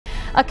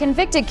A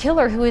convicted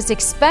killer who is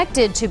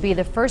expected to be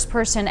the first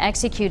person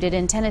executed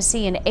in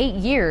Tennessee in 8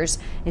 years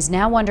is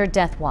now under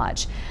death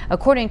watch.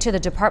 According to the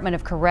Department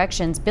of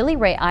Corrections, Billy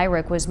Ray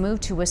Irick was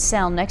moved to a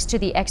cell next to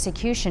the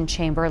execution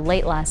chamber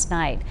late last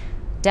night.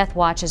 Death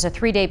watch is a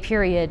 3-day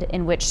period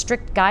in which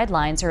strict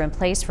guidelines are in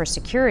place for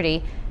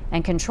security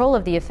and control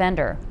of the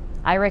offender.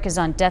 Irick is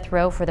on death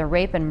row for the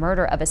rape and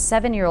murder of a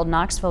 7-year-old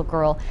Knoxville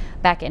girl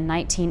back in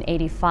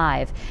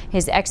 1985.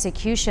 His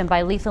execution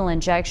by lethal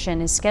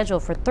injection is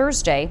scheduled for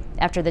Thursday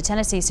after the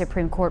Tennessee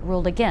Supreme Court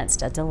ruled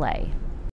against a delay.